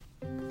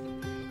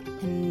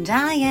And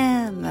I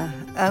am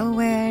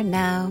Aware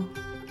Now.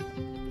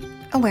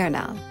 Aware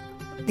Now,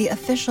 the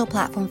official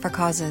platform for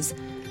causes.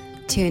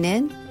 Tune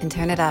in and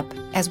turn it up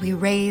as we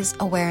raise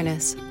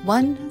awareness,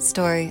 one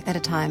story at a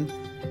time,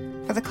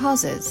 for the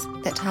causes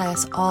that tie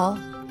us all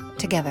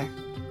together.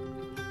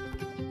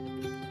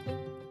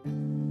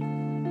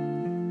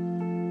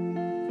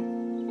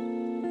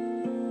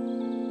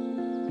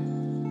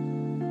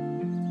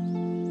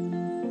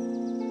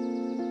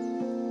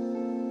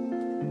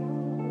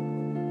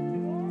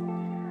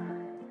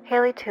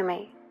 Haley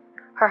Toomey,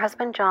 her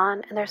husband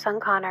John, and their son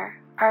Connor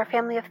are a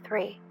family of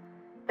 3,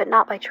 but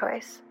not by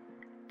choice.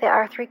 They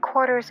are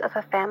 3/4 of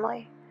a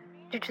family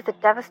due to the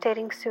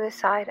devastating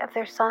suicide of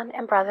their son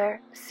and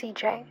brother,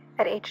 CJ,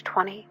 at age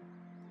 20.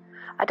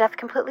 A death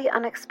completely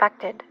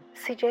unexpected,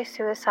 CJ's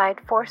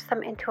suicide forced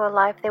them into a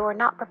life they were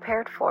not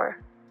prepared for.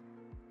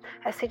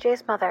 As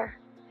CJ's mother,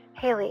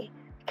 Haley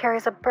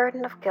carries a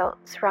burden of guilt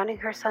surrounding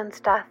her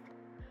son's death,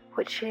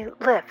 which she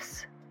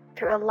lifts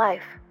through a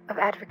life of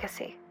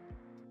advocacy.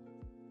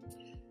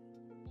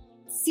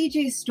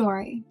 CJ's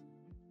story,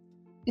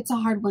 it's a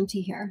hard one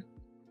to hear.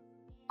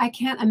 I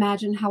can't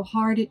imagine how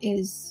hard it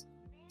is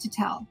to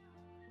tell.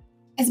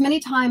 As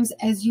many times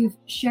as you've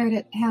shared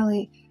it,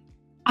 Haley,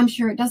 I'm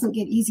sure it doesn't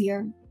get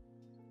easier.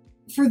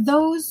 For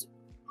those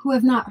who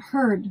have not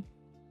heard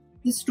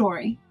the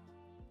story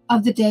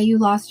of the day you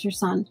lost your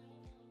son,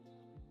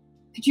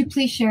 could you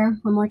please share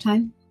one more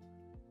time?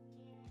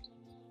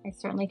 I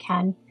certainly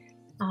can.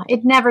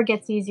 It never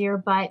gets easier,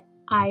 but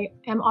I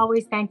am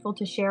always thankful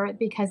to share it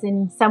because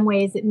in some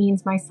ways it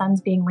means my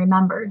son's being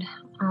remembered.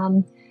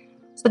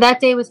 So that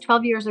day was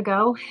 12 years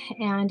ago,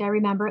 and I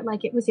remember it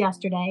like it was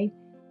yesterday.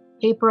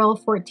 April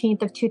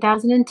 14th of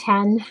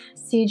 2010,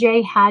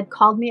 CJ had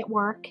called me at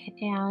work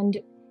and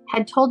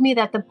had told me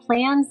that the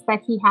plans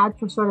that he had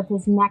for sort of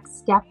his next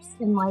steps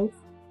in life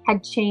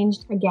had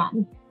changed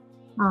again.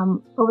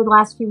 Over the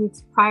last few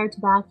weeks prior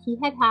to that, he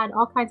had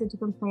all kinds of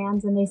different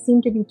plans, and they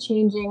seemed to be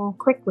changing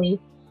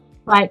quickly.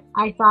 But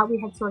I thought we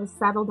had sort of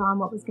settled on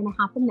what was going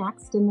to happen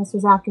next. And this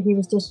was after he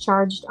was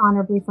discharged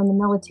honorably from the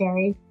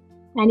military.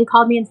 And he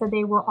called me and said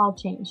they were all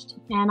changed.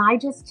 And I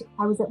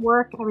was at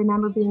work. I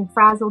remember being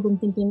frazzled and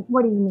thinking,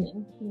 what do you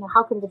mean?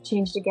 How could it have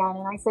changed again?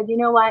 And I said, you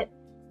know what?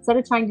 Instead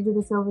of trying to do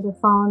this over the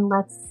phone,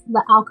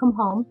 I'll come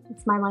home.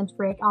 It's my lunch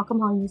break. I'll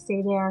come home. You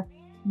stay there.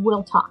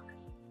 We'll talk.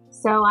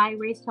 So I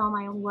raced home.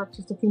 I only worked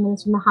just a few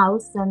minutes from the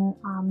house, and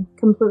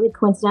completely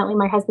coincidentally,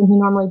 my husband, who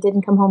normally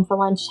didn't come home for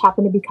lunch,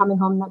 happened to be coming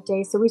home that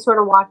day. So we sort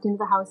of walked into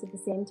the house at the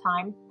same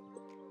time.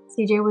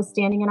 CJ was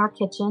standing in our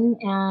kitchen,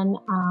 and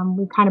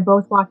we kind of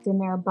both walked in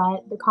there,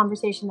 but the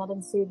conversation that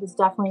ensued was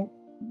definitely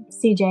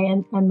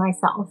CJ and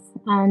myself,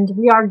 and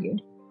we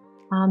argued.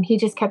 He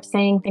just kept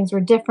saying things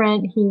were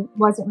different. He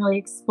wasn't really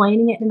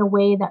explaining it in a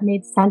way that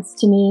made sense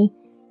to me.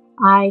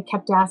 I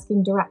kept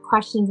asking direct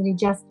questions, and he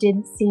just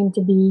didn't seem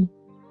to be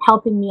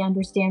helping me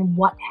understand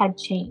what had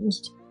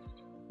changed.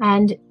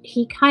 And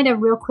he kind of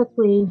real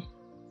quickly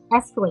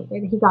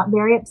escalated. He got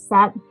very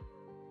upset.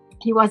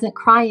 He wasn't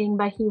crying,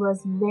 but he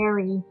was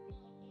very,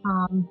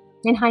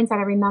 in hindsight,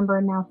 I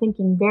remember now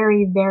thinking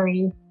very,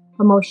 very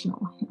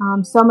emotional.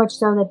 So much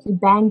so that he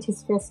banged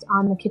his fist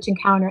on the kitchen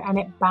counter and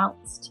it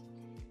bounced.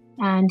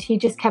 And he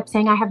just kept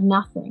saying, I have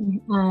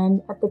nothing.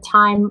 And at the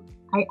time,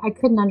 I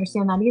couldn't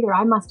understand that either.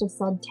 I must have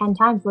said 10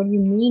 times, what do you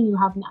mean you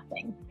have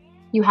nothing?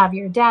 You have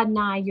your dad and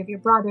I, you have your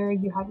brother,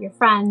 you have your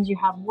friends, you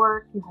have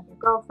work, you have your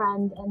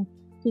girlfriend. And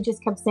he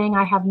just kept saying,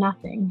 I have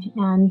nothing.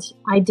 And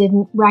I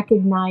didn't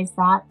recognize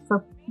that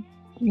for,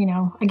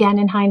 again,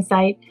 in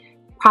hindsight,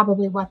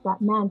 probably what that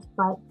meant.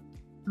 But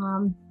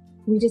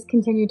we just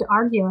continued to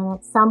argue. And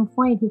at some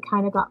point, he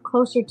kind of got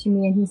closer to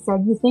me and he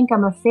said, you think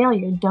I'm a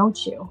failure,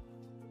 don't you?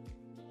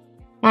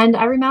 And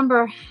I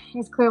remember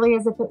as clearly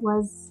as if it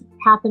was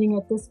happening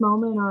at this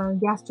moment or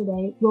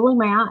yesterday, rolling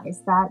my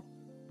eyes that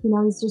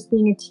he's just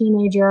being a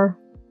teenager.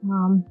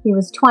 He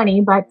was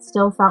 20, but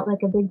still felt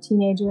like a big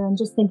teenager, and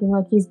just thinking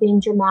like he's being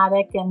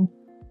dramatic. And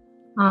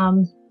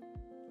I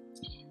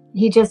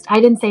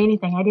didn't say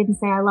anything. I didn't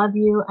say, I love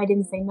you. I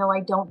didn't say, no,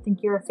 I don't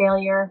think you're a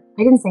failure.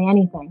 I didn't say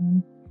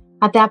anything.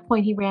 At that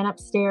point, he ran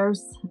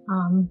upstairs.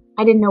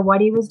 I didn't know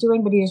what he was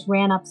doing, but he just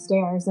ran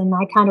upstairs. And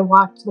I kind of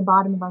walked to the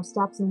bottom of our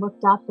steps and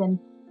looked up. And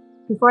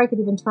before I could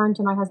even turn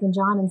to my husband,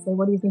 John, and say,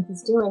 what do you think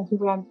he's doing? He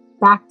ran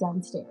back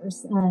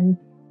downstairs. And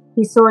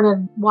he sort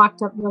of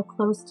walked up real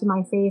close to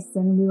my face,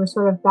 and we were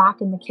sort of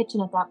back in the kitchen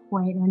at that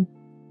point. And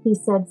he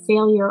said,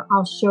 failure,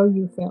 I'll show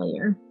you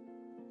failure.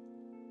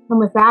 And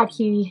with that,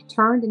 he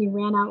turned and he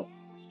ran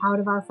out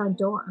of our front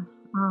door.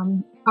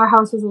 Our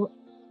house was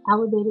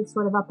elevated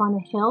sort of up on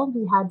a hill.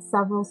 We had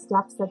several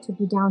steps that took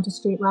you down to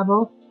street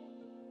level.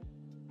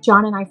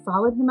 John and I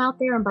followed him out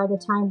there, and by the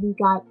time we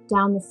got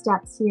down the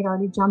steps, he had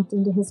already jumped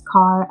into his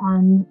car,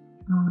 and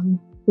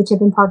which had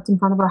been parked in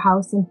front of our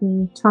house, and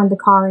he turned the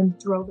car and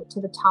drove it to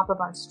the top of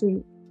our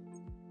street.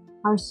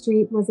 Our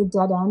street was a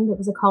dead end. It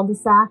was a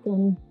cul-de-sac,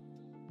 and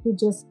he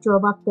just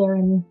drove up there,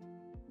 and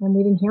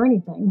we didn't hear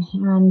anything.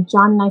 And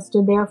John and I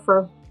stood there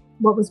for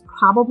what was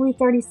probably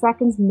 30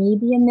 seconds,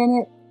 maybe a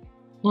minute.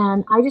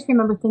 And I just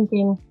remember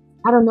thinking,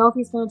 I don't know if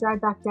he's going to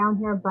drive back down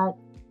here, but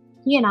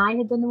he and I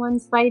had been the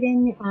ones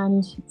fighting,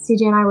 and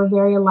CJ and I were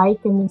very alike,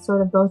 and we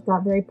sort of both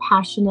got very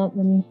passionate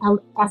and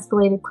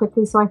escalated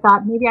quickly. So I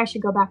thought maybe I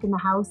should go back in the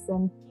house,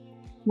 and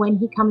when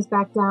he comes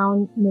back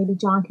down, maybe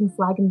John can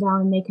flag him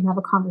down and they can have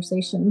a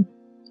conversation.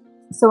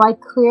 So I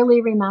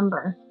clearly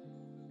remember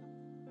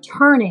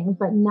turning,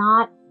 but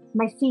not,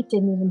 my feet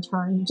didn't even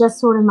turn, just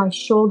sort of my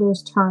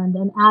shoulders turned.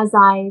 And as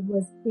I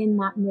was in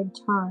that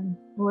mid-turn,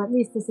 or at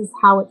least this is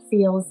how it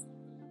feels,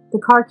 the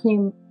car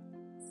came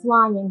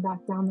flying back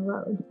down the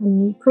road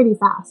and pretty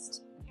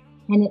fast.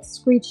 And it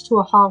screeched to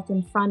a halt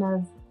in front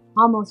of,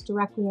 almost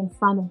directly in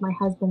front of my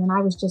husband. And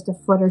I was just a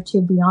foot or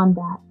two beyond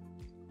that.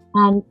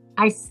 And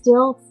I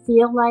still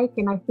feel like,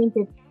 and I think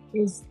it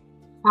is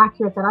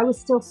accurate, that I was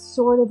still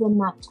sort of in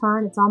that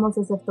turn. It's almost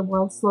as if the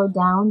world slowed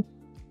down.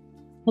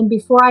 And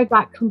before I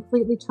got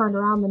completely turned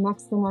around, the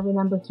next thing I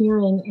remember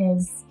hearing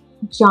is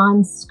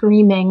John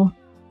screaming,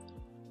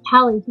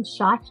 "Hallie, he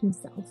shot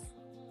himself."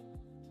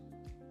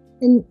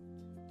 And,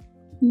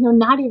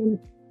 not even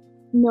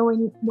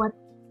knowing what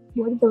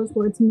did those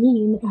words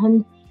mean.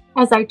 And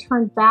as I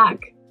turned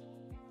back,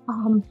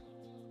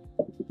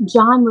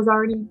 John was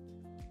already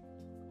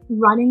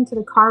running to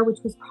the car, which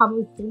was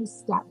probably 3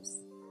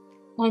 steps,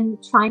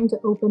 and trying to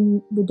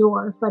open the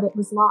door, but it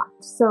was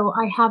locked. So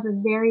I have a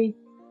very,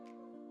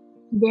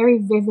 very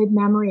vivid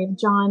memory of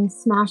John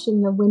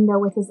smashing the window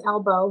with his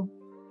elbow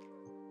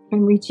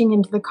and reaching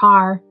into the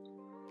car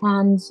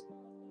and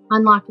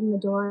unlocking the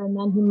door. And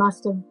then he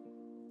must have,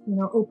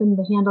 opened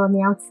the handle on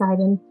the outside.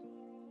 And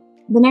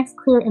the next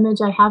clear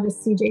image I have is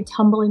CJ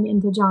tumbling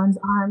into John's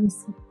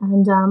arms.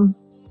 And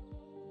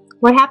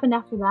what happened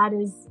after that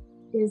is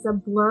a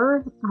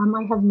blur.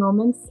 I have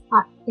moments.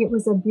 It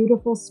was a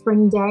beautiful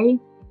spring day.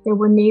 There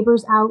were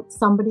neighbors out.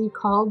 Somebody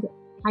called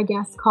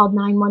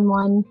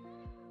 911.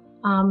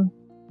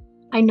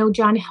 I know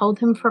John held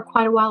him for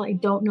quite a while. I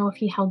don't know if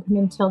he held him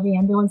until the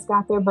ambulance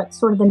got there, but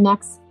sort of the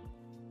next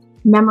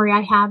memory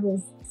I have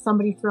is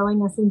somebody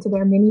throwing us into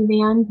their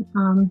minivan.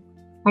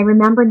 I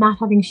remember not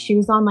having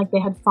shoes on, like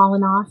they had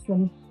fallen off,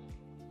 and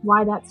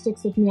why that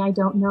sticks with me, I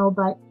don't know,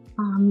 but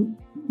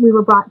we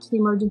were brought to the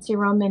emergency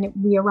room, and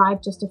we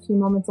arrived just a few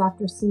moments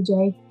after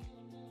CJ,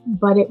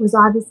 but it was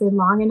obviously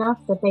long enough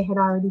that they had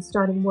already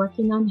started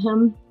working on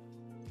him.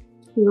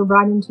 We were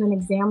brought into an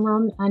exam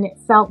room, and it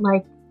felt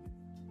like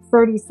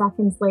 30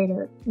 seconds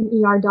later, an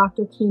ER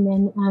doctor came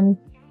in and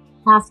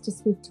asked to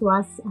speak to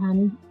us,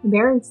 and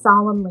very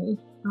solemnly,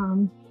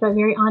 but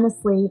very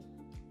honestly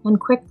and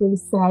quickly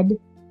said,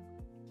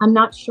 "I'm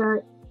not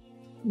sure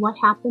what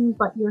happened,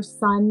 but your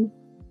son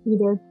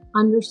either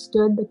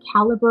understood the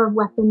caliber of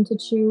weapon to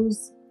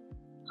choose."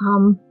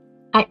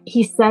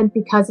 He said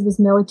because of his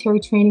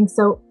military training.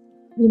 So,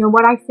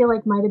 what I feel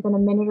like might have been a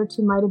minute or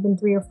two, might have been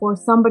 3 or 4.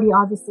 Somebody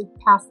obviously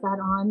passed that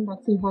on, that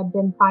he had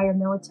been prior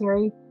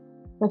military.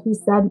 But he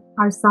said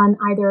our son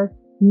either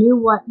knew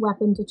what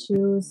weapon to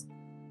choose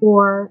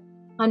or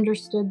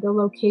understood the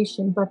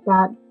location, but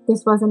that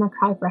this wasn't a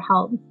cry for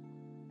help,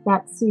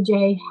 that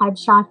CJ had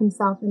shot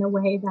himself in a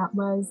way that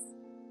was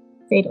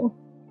fatal,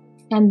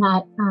 and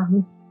that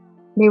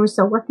they were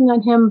still working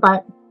on him,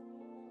 but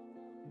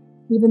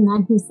even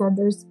then he said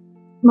there's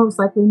most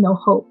likely no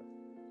hope.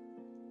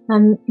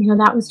 And,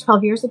 that was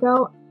 12 years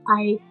ago.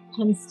 I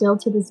can still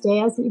to this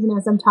day, even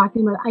as I'm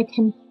talking about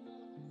it,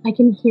 I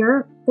can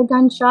hear the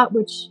gunshot,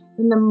 which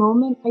in the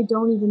moment I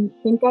don't even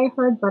think I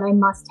heard, but I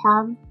must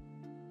have.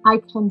 I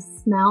can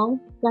smell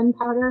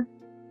gunpowder.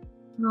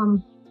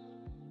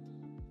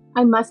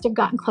 I must have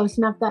gotten close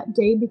enough that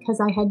day because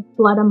I had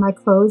blood on my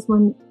clothes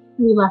when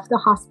we left the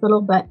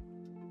hospital, but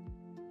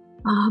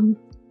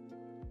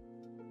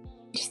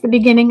just the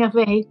beginning of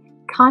a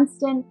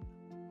constant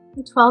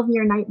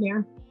 12-year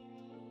nightmare.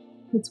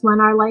 It's when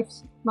our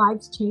lives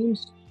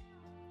changed.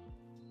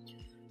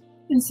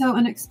 And so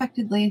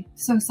unexpectedly,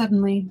 so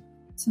suddenly,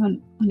 so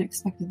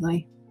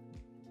unexpectedly.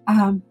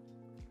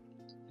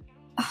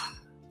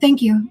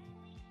 Thank you,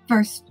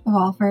 first of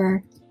all,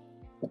 for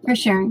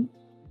sharing,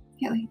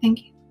 Haley. Thank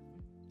you.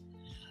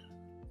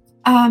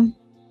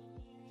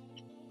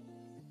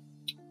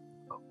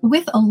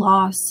 With a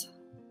loss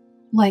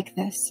like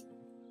this,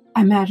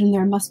 I imagine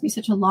there must be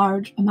such a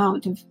large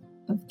amount of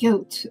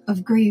guilt,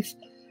 of grief.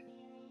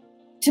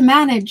 To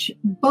manage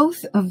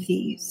both of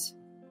these,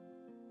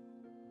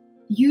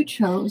 you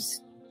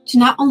chose to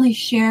not only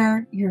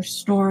share your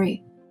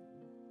story,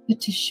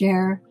 but to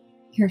share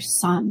your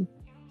son,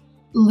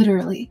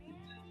 literally.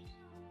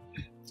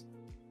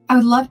 I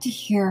would love to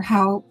hear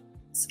how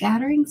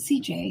scattering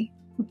CJ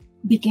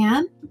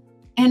began,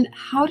 and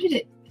how did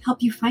it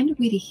help you find a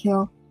way to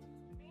heal?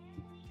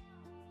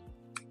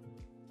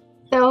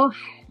 So,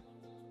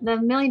 the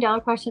 $1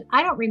 million question,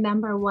 I don't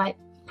remember what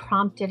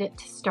prompted it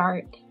to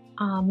start.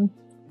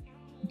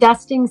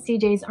 Dusting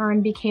CJ's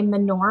urn became the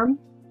norm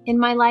in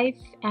my life,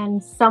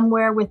 and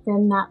somewhere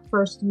within that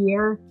first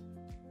year,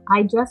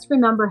 I just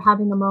remember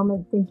having a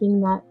moment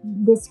thinking that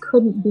this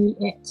couldn't be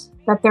it,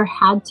 that there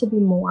had to be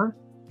more,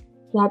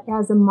 that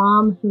as a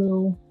mom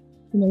who,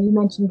 you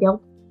mentioned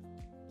guilt,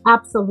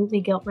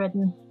 absolutely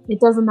guilt-ridden. It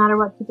doesn't matter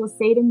what people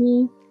say to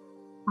me.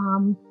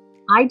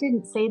 I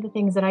didn't say the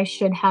things that I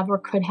should have or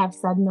could have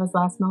said in those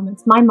last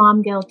moments. My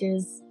mom guilt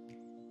is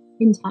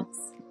intense.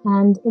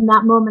 And in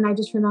that moment, I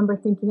just remember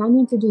thinking, I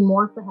need to do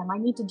more for him. I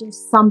need to do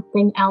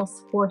something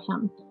else for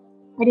him.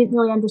 I didn't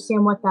really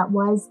understand what that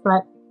was,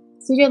 but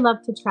CJ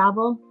loved to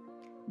travel.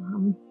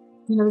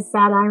 The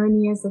sad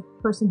irony is a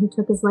person who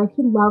took his life.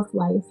 He loved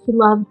life. He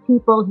loved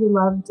people. He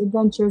loved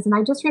adventures. And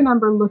I just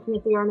remember looking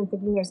at the urn and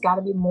thinking, there's got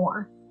to be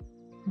more.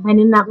 And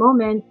in that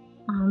moment,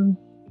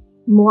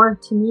 more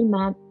to me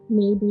meant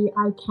maybe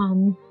I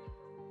can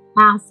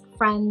ask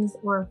friends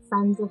or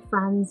friends of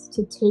friends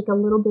to take a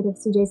little bit of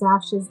CJ's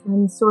ashes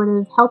and sort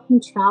of help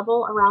him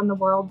travel around the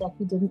world that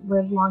he didn't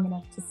live long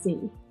enough to see.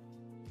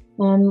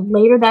 And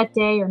later that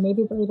day, or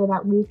maybe later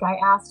that week, I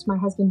asked my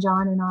husband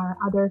John and our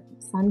other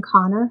son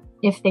Connor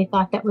if they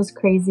thought that was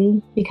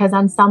crazy, because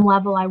on some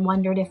level I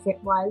wondered if it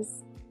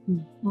was.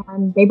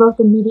 And they both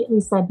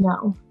immediately said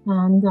no.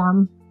 And,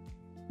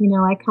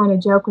 I kind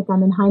of joke with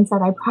them, in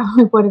hindsight, I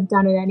probably would have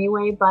done it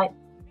anyway, but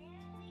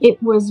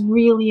it was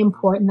really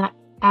important that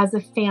as a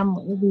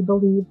family, we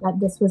believed that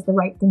this was the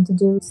right thing to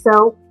do.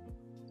 So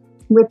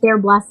with their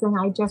blessing,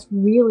 I just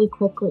really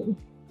quickly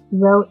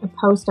wrote a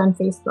post on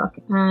Facebook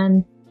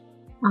and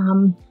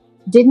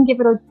didn't give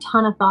it a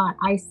ton of thought.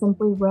 I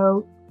simply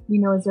wrote,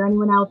 is there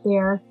anyone out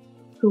there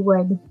who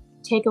would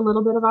take a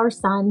little bit of our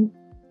son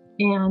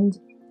and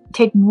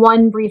take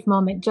one brief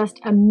moment, just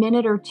a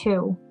minute or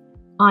two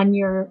on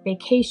your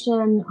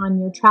vacation, on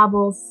your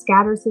travels,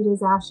 scatter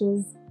CJ's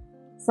ashes,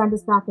 send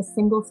us back a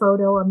single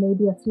photo or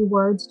maybe a few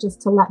words just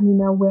to let me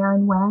know where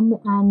and when.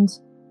 And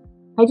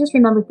I just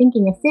remember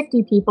thinking if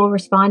 50 people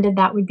responded,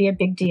 that would be a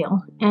big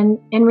deal. And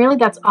really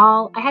that's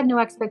all. I had no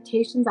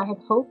expectations. I had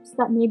hopes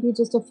that maybe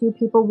just a few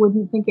people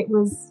wouldn't think it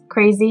was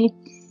crazy.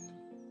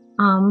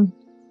 And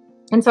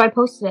so I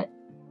posted it.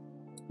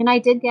 And I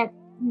did get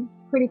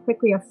pretty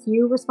quickly a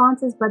few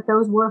responses, but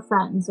those were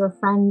friends or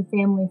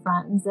family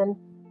friends. And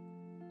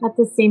at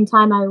the same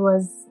time, I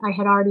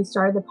had already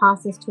started the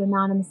process to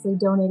anonymously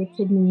donate a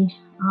kidney.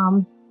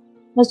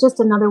 That's just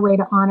another way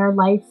to honor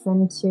life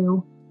and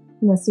to,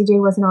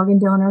 CJ was an organ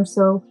donor.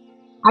 So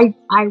I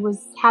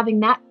was having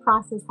that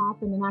process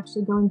happen and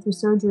actually going through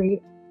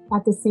surgery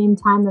at the same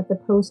time that the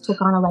post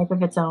took on a life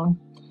of its own.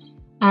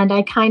 And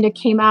I kind of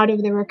came out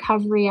of the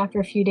recovery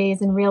after a few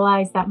days and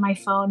realized that my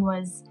phone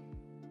was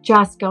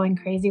just going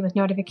crazy with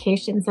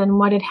notifications. And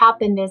what had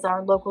happened is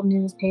our local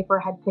newspaper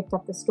had picked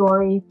up the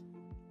story.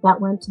 That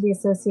went to the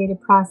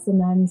Associated Press, and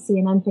then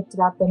CNN picked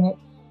it up, and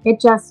it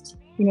just,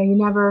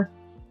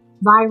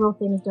 viral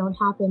things don't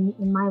happen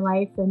in my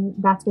life, and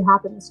that's what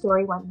happened. The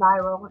story went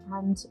viral,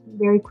 and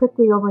very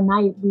quickly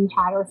overnight,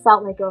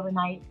 felt like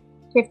overnight,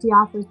 50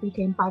 offers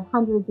became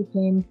 500,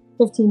 became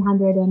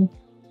 1,500, and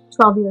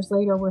 12 years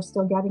later, we're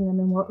still getting them,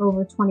 and we're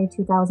over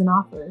 22,000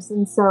 offers.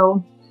 And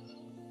so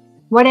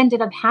what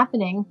ended up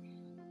happening,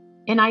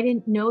 and I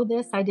didn't know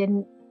this, I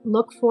didn't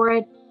look for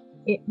it,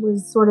 it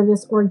was sort of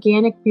this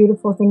organic,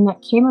 beautiful thing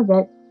that came of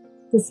it.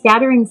 The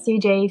Scattering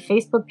CJ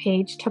Facebook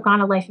page took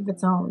on a life of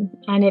its own,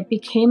 and it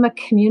became a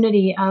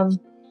community of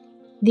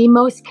the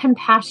most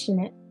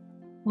compassionate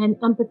and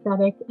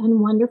empathetic and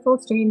wonderful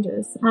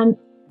strangers. And,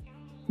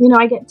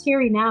 I get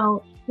teary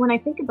now when I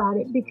think about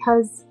it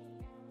because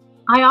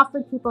I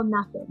offered people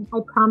nothing. I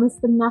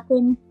promised them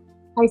nothing.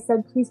 I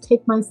said, please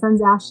take my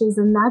son's ashes,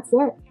 and that's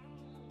it.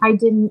 I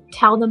didn't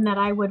tell them that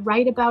I would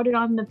write about it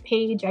on the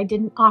page. I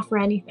didn't offer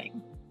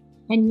anything.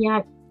 And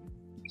yet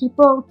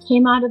people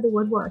came out of the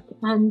woodwork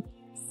and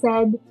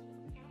said,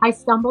 I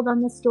stumbled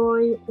on the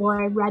story,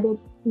 or I read it,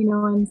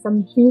 in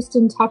some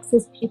Houston,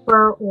 Texas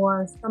paper,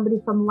 or somebody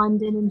from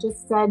London, and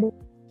just said,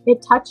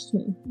 it touched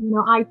me.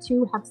 I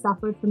too have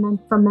suffered from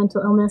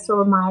mental illness,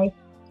 or my,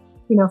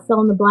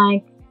 fill in the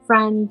blank,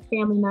 friend,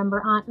 family member,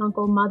 aunt,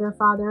 uncle, mother,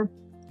 father.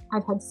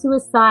 I've had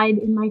suicide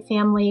in my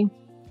family,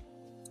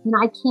 and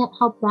I can't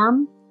help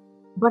them,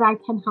 but I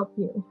can help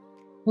you.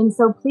 And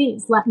so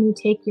please let me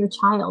take your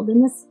child.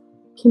 And this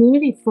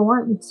community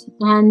formed,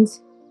 and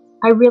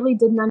I really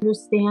didn't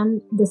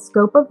understand the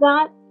scope of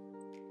that.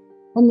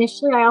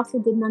 Initially, I also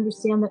didn't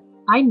understand that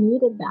I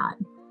needed that.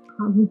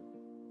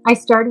 I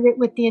started it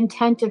with the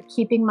intent of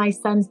keeping my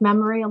son's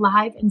memory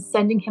alive and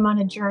sending him on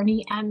a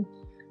journey. And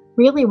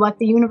really what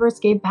the universe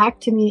gave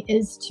back to me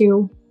is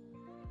to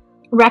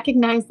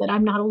recognize that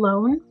I'm not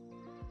alone,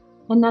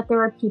 and that there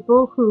are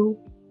people who,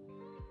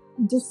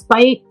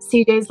 despite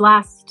CJ's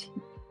last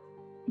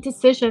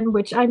decision,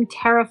 which I'm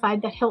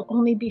terrified that he'll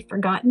only be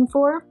forgotten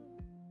for,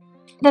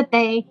 that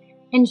they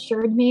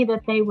ensured me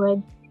that they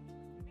would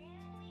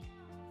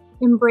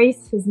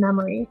embrace his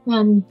memory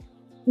and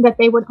that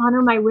they would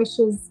honor my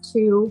wishes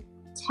to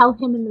tell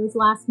him in those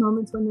last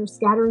moments when they're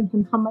scattering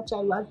him how much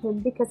I love him,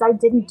 because I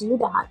didn't do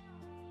that.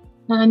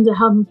 And, it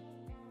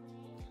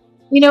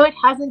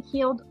hasn't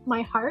healed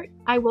my heart.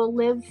 I will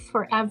live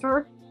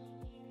forever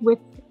with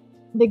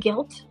the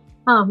guilt.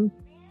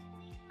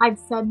 I've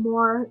said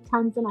more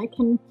times than I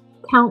can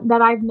count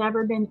that I've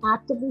never been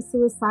actively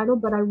suicidal,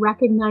 but I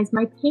recognize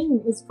my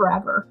pain is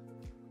forever.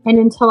 And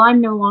until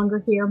I'm no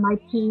longer here, my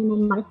pain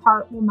and my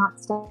heart will not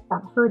stop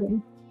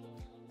hurting.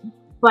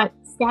 But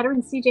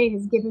Scattering CJ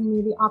has given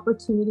me the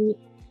opportunity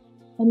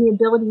and the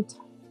ability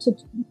to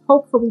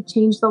hopefully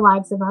change the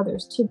lives of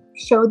others, to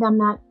show them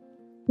that,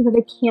 you know,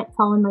 they can't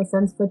follow in my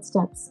son's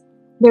footsteps.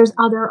 There's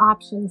other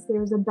options.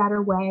 There's a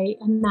better way,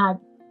 and that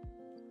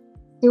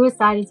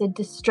suicide is a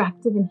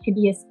destructive and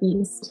hideous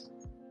beast.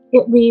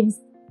 It leaves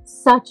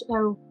such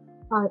a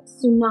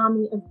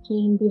tsunami of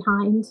pain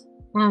behind,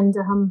 and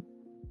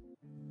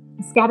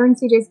Scattering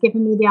CJ has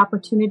given me the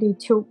opportunity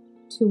to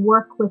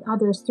work with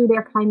others through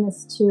their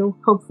kindness to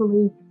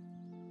hopefully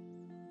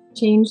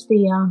change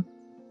the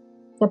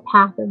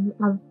path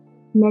of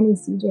many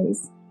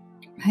CJs.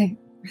 Right.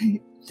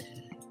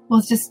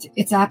 Well,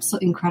 it's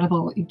absolutely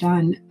incredible what you've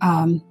done.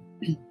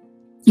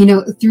 You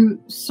know,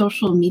 through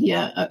social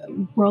media, a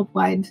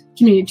worldwide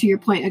community, to your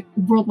point, a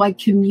worldwide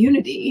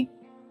community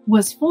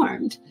was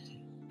formed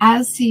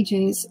as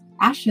CJ's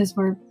ashes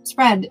were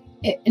spread.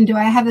 And do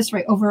I have this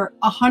right? Over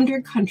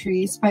 100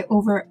 countries by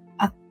over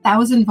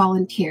 1,000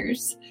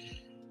 volunteers.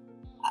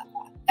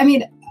 I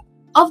mean,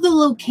 of the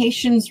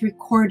locations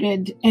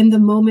recorded and the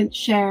moments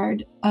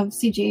shared of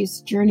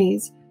CJ's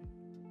journeys,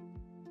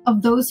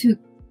 of those who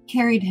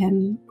carried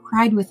him,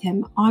 cried with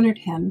him, honored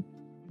him,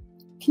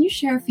 can you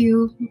share a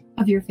few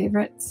of your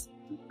favorites?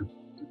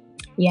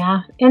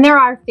 Yeah, and there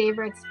are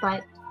favorites,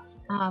 but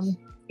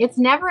it's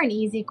never an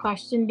easy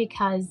question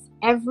because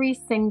every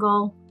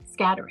single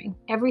scattering,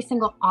 every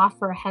single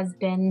offer has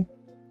been,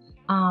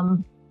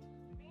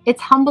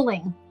 it's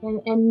humbling,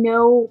 and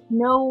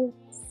no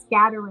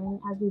scattering,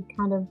 as we've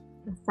kind of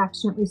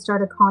affectionately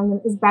started calling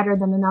them, is better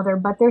than another.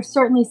 But there's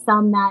certainly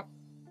some that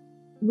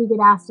we get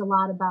asked a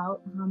lot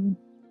about.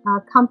 A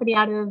company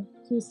out of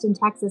Houston,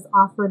 Texas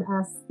offered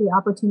us the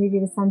opportunity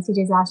to send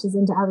CJ's ashes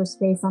into outer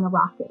space on a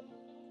rocket.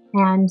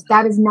 And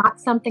that is not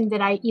something that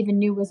I even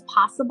knew was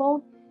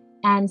possible,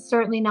 and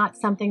certainly not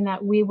something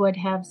that we would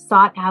have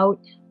sought out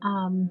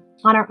on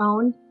our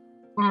own.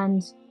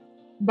 And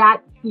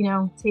that, you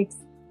know, takes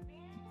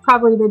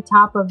probably the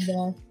top of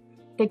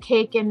the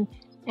cake. And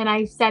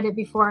I said it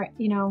before,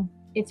 you know,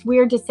 it's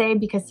weird to say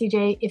because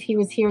CJ, if he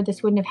was here,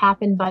 this wouldn't have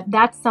happened. But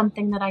that's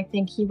something that I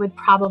think he would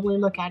probably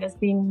look at as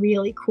being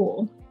really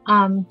cool.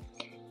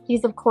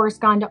 He's, of course,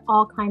 gone to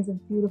all kinds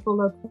of beautiful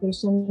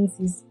locations.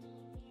 He's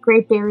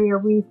Great Barrier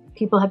Reef.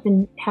 People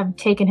have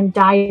taken him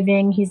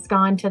diving. He's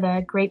gone to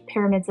the Great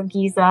Pyramids of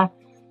Giza.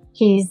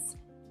 He's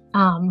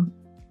on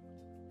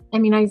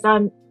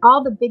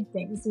all the big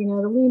things, you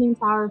know, the Leaning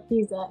Tower of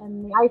Pisa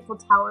and the Eiffel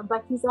Tower.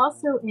 But he's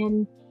also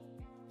in,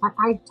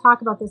 I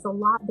talk about this a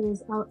lot.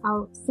 There's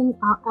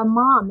a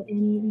mom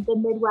in the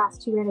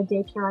Midwest who ran a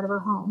daycare out of her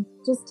home,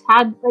 just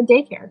had a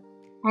daycare.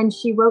 And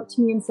she wrote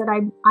to me and said,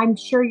 I'm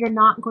sure you're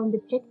not going to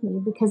pick me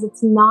because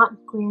it's not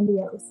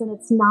grandiose and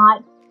it's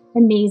not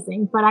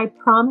amazing. But I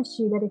promise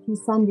you that if you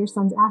send your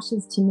son's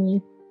ashes to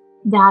me,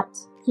 that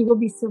he will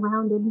be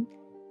surrounded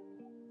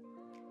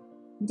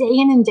day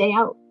in and day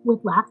out with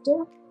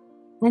laughter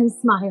and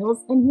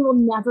smiles, and he will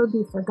never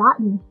be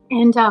forgotten.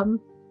 And, you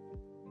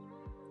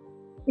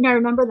know, I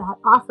remember that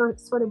offer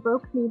sort of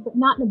broke me, but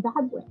not in a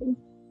bad way.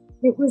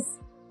 It was,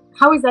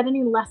 how is that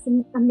any less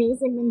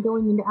amazing than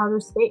going into outer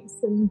space?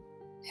 And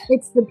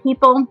it's the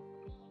people,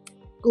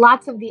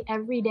 lots of the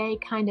everyday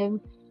kind of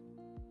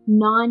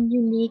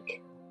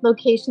non-unique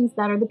locations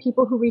that are the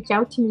people who reach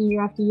out to me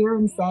year after year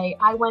and say,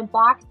 I went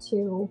back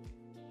to,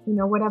 you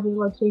know, whatever the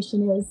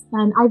location is,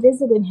 and I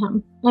visited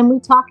him, and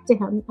we talked to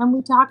him, and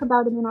we talk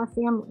about him in our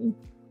family.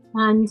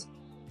 And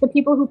the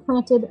people who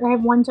planted, I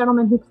have one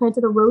gentleman who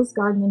planted a rose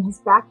garden in his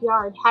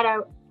backyard, had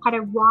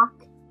a rock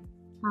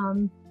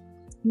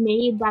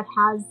made that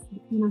has,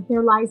 you know,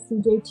 here lies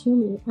CJ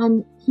Toomey.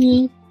 And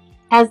he,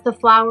 as the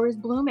flowers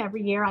bloom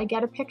every year, I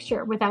get a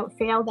picture without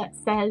fail that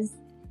says,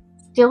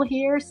 still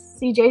here,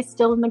 CJ's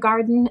still in the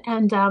garden.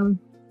 And,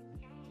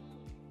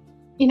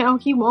 you know,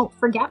 he won't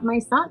forget my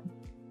son.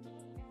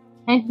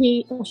 And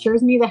he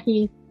assures me that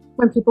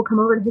when people come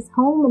over to his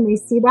home and they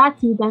see that,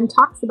 he then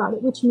talks about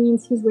it, which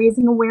means he's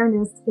raising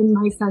awareness in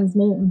my son's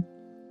name.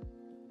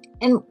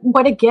 And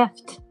what a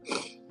gift.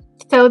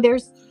 So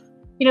there's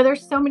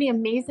so many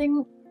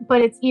amazing,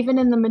 but it's even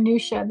in the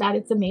minutia that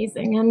it's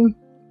amazing. And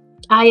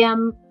I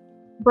am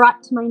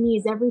brought to my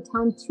knees every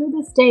time to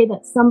this day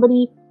that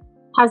somebody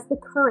has the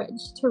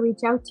courage to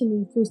reach out to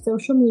me through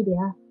social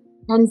media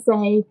and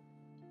say,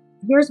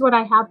 here's what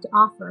I have to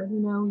offer. You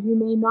know, you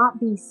may not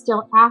be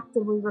still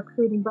actively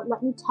recruiting, but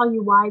let me tell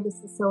you why this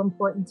is so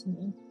important to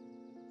me.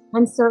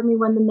 And certainly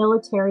when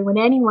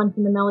anyone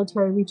from the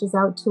military reaches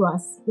out to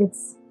us,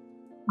 it's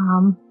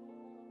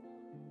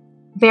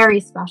very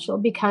special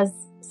because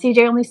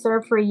CJ only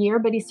served for a year,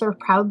 but he served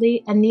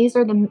proudly. And these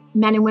are the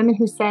men and women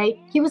who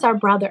say, he was our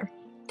brother.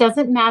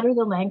 Doesn't matter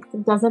the length.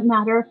 It doesn't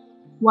matter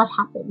what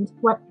happened.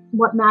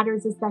 What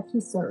matters is that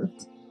he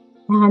served.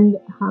 And,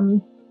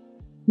 you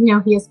know,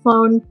 he has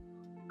flown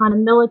on a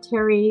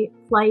military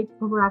flight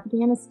over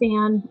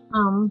Afghanistan.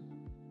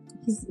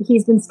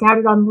 He's been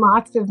scattered on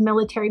lots of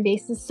military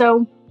bases.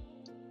 So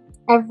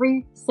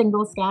every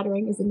single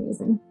scattering is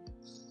amazing.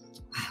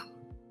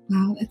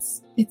 Wow,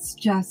 it's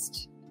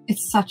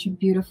such a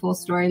beautiful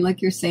story. And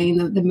like you're saying,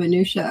 the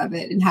minutia of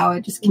it and how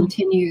it just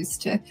continues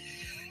to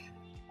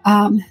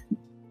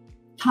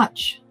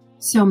touch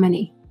so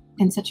many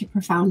in such a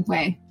profound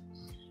way.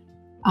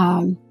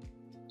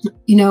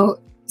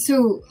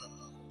 So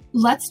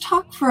let's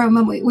talk for a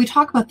moment. We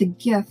talk about the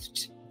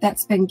gift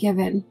that's been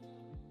given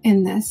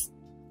in this.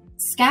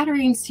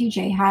 Scattering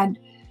CJ had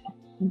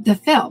the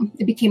film.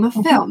 It became a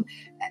film.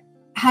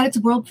 Had its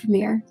world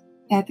premiere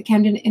at the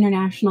Camden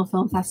International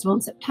Film Festival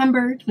in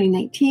September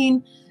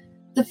 2019.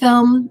 The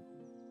film,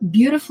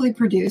 beautifully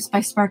produced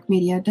by Spark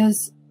Media,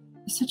 does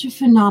such a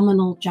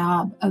phenomenal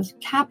job of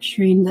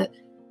capturing the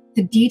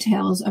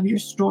details of your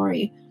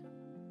story,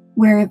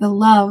 where the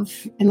love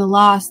and the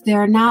loss, they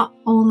are not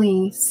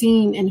only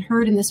seen and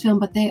heard in this film,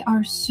 but they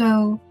are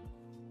so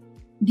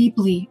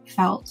deeply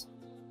felt.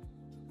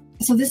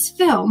 So this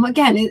film,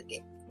 again,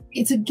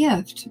 it's a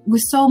gift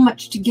with so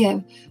much to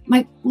give.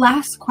 My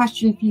last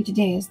question for you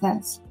today is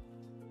this.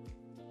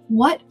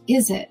 What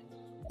is it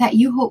that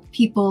you hope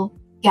people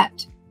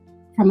get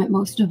from it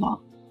most of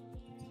all?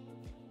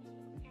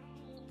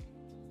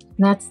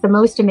 That's the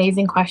most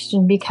amazing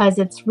question, because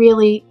it's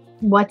really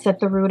what's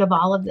at the root of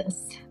all of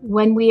this.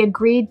 When we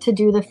agreed to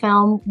do the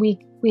film, we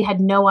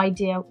had no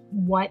idea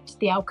what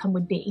the outcome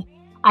would be.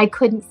 I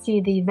couldn't see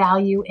the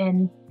value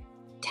in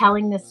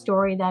telling this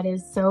story that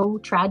is so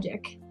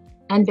tragic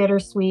and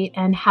bittersweet,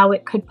 and how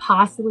it could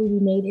possibly be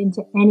made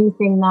into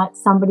anything that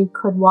somebody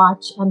could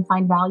watch and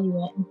find value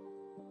in.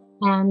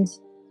 And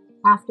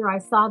after I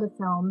saw the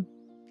film,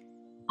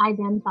 I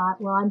then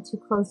thought, well, I'm too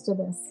close to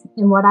this,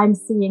 and what I'm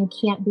seeing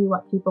can't be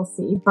what people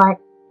see. But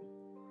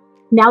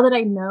now that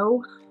I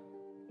know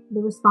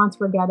the response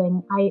we're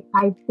getting,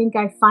 I think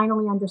I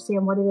finally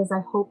understand what it is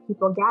I hope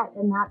people get.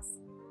 And that's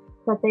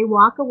that they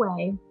walk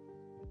away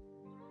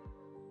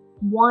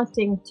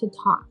wanting to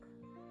talk.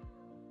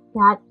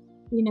 That,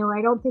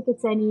 I don't think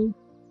it's any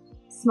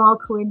small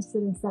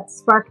coincidence that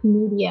Spark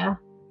Media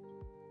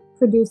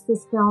produced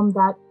this film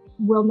that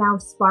will now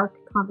spark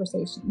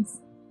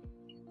conversations.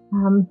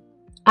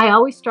 I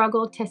always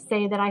struggle to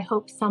say that I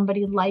hope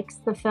somebody likes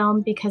the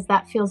film, because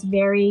that feels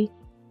very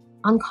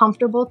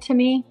uncomfortable to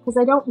me, because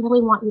I don't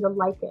really want you to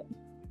like it.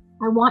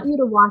 I want you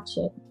to watch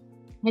it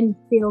and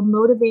feel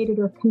motivated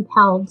or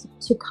compelled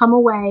to come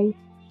away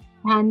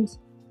and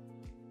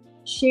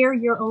share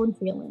your own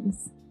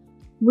feelings.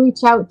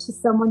 Reach out to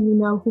someone you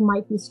know who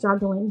might be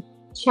struggling.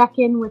 Check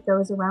in with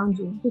those around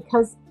you,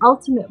 because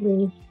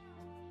ultimately,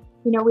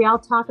 we all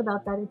talk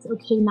about that it's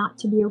okay not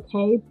to be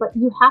okay, but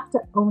you have to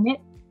own it.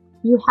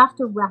 You have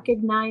to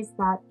recognize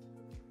that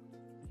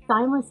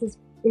silence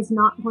is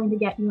not going to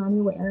get you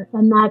anywhere,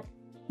 and that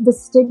the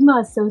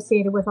stigma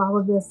associated with all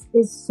of this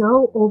is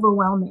so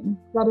overwhelming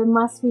that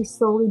unless we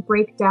slowly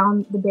break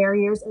down the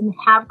barriers and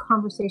have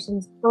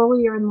conversations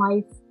earlier in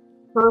life,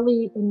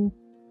 early in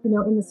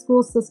the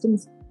school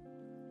systems,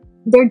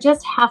 there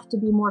just have to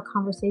be more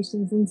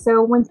conversations. And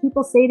so when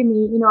people say to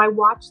me, I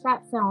watched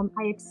that film,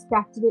 I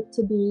expected it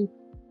to be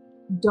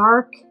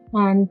dark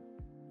and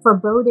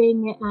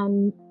foreboding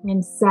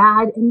and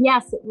sad. And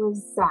yes, it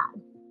was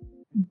sad,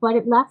 but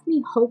it left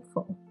me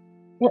hopeful.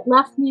 It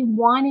left me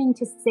wanting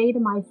to say to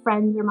my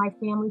friends or my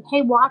family,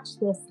 hey, watch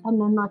this,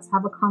 and then let's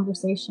have a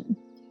conversation.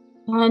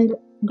 And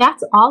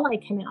that's all I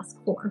can ask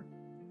for.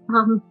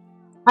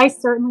 I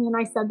certainly, and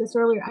I said this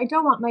earlier, I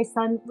don't want my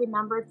son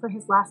remembered for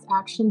his last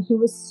action. He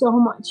was so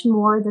much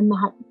more than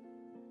that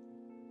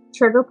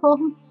trigger pull.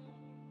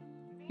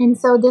 And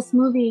so this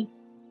movie,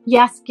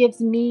 yes, gives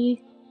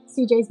me,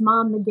 CJ's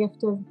mom, the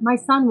gift of my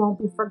son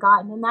won't be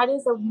forgotten. And that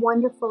is a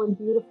wonderful and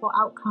beautiful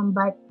outcome.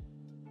 But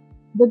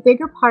the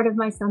bigger part of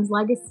my son's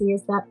legacy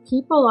is that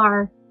people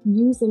are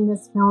using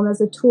this film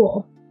as a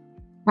tool,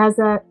 as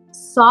a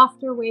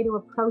softer way to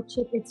approach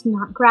it. It's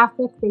not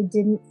graphic. They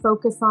didn't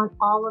focus on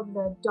all of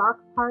the dark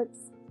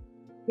parts.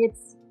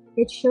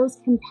 It shows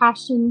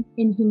compassion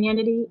in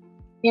humanity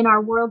in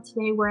our world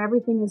today, where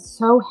everything is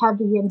so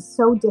heavy and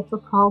so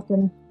difficult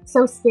and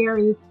so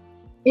scary.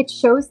 It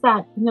shows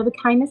that, the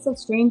kindness of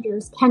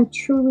strangers can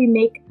truly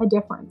make a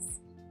difference.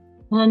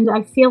 And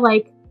I feel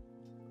like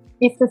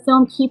if the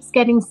film keeps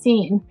getting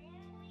seen,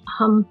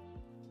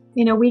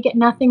 we get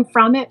nothing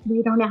from it.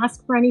 We don't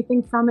ask for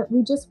anything from it.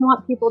 We just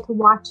want people to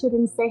watch it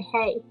and say,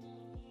 hey,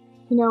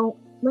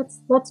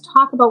 let's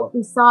talk about what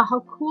we saw. How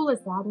cool is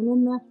that?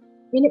 And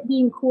in it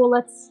being cool,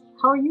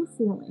 how are you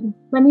feeling?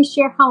 Let me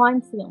share how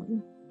I'm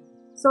feeling.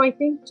 So I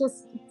think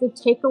just the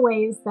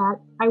takeaway is that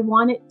I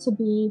want it to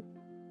be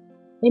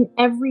an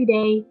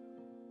everyday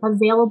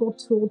available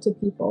tool to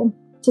people,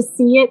 to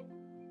see it,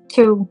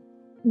 to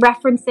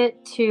reference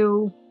it,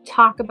 to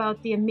talk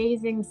about the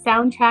amazing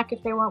soundtrack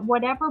if they want,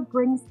 whatever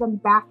brings them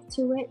back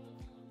to it.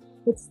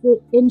 It's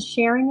that in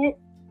sharing it,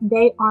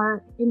 they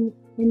are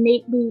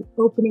innately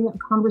opening a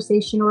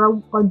conversation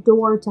or a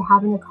door to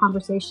having a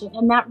conversation.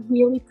 And that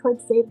really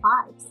could save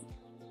lives.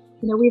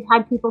 We've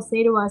had people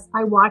say to us,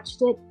 I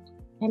watched it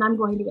and I'm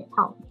going to get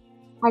help.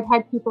 I've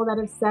had people that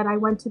have said, I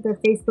went to their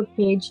Facebook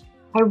page,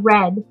 I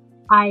read,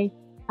 I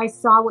I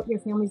saw what your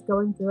family's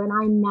going through and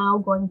I'm now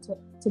going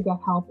to get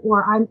help,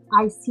 or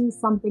I see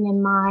something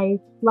in my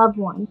loved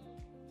one.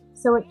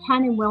 So it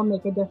can and will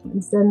make a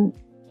difference. And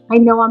I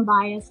know I'm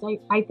biased.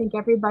 I think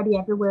everybody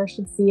everywhere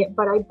should see it,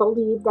 but I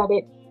believe that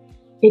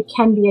it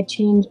can be a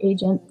change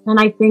agent. And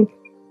I think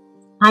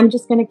I'm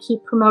just going to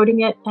keep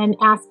promoting it and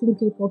asking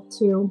people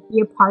to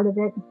be a part of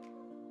it,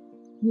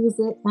 use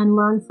it and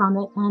learn from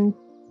it. And,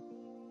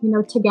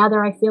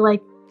 together I feel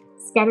like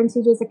Scatter and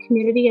Siege is a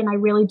community, and I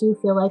really do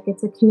feel like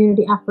it's a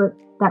community effort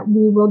that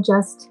we will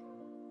just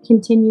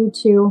continue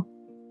to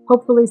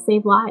hopefully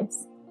save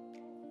lives.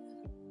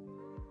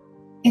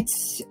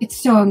 It's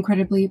so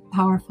incredibly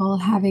powerful.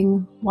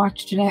 Having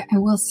watched it, I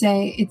will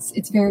say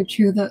it's very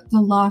true. The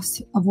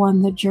loss of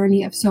one, the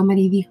journey of so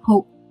many, the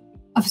hope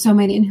of so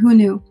many, and who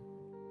knew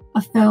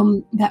a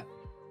film that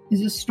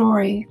is a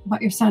story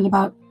about your son,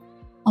 about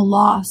a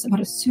loss, about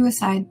a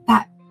suicide,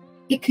 that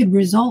it could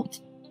result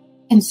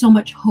in so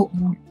much hope,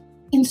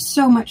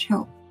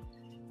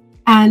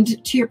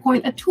 and to your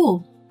point, a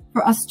tool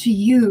for us to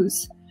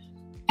use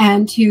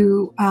and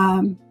to.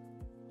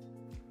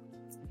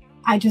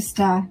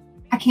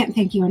 I can't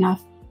thank you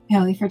enough,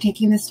 Haley, for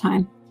taking this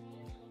time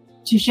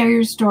to share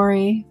your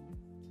story,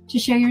 to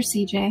share your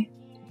CJ,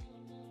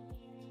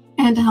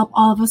 and to help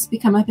all of us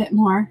become a bit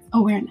more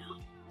aware now.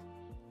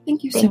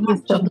 Thank you so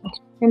much.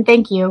 And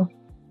thank you.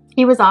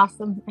 He was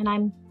awesome,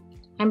 and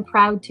I'm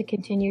proud to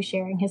continue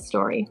sharing his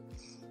story.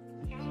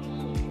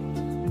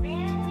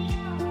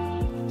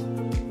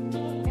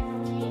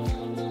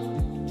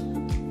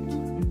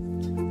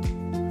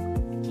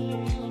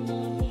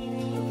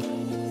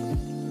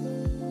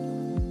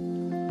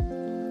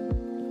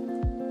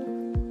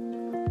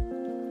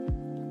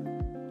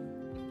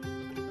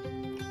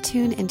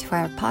 Tune into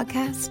our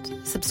podcast,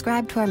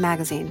 subscribe to our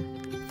magazine,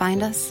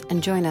 find us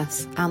and join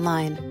us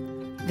online.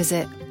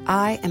 Visit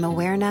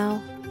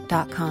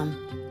IamAwareNow.com.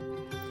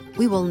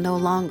 We will no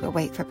longer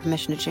wait for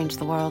permission to change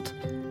the world.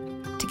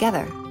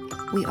 Together,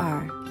 we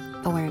are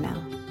aware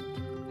now.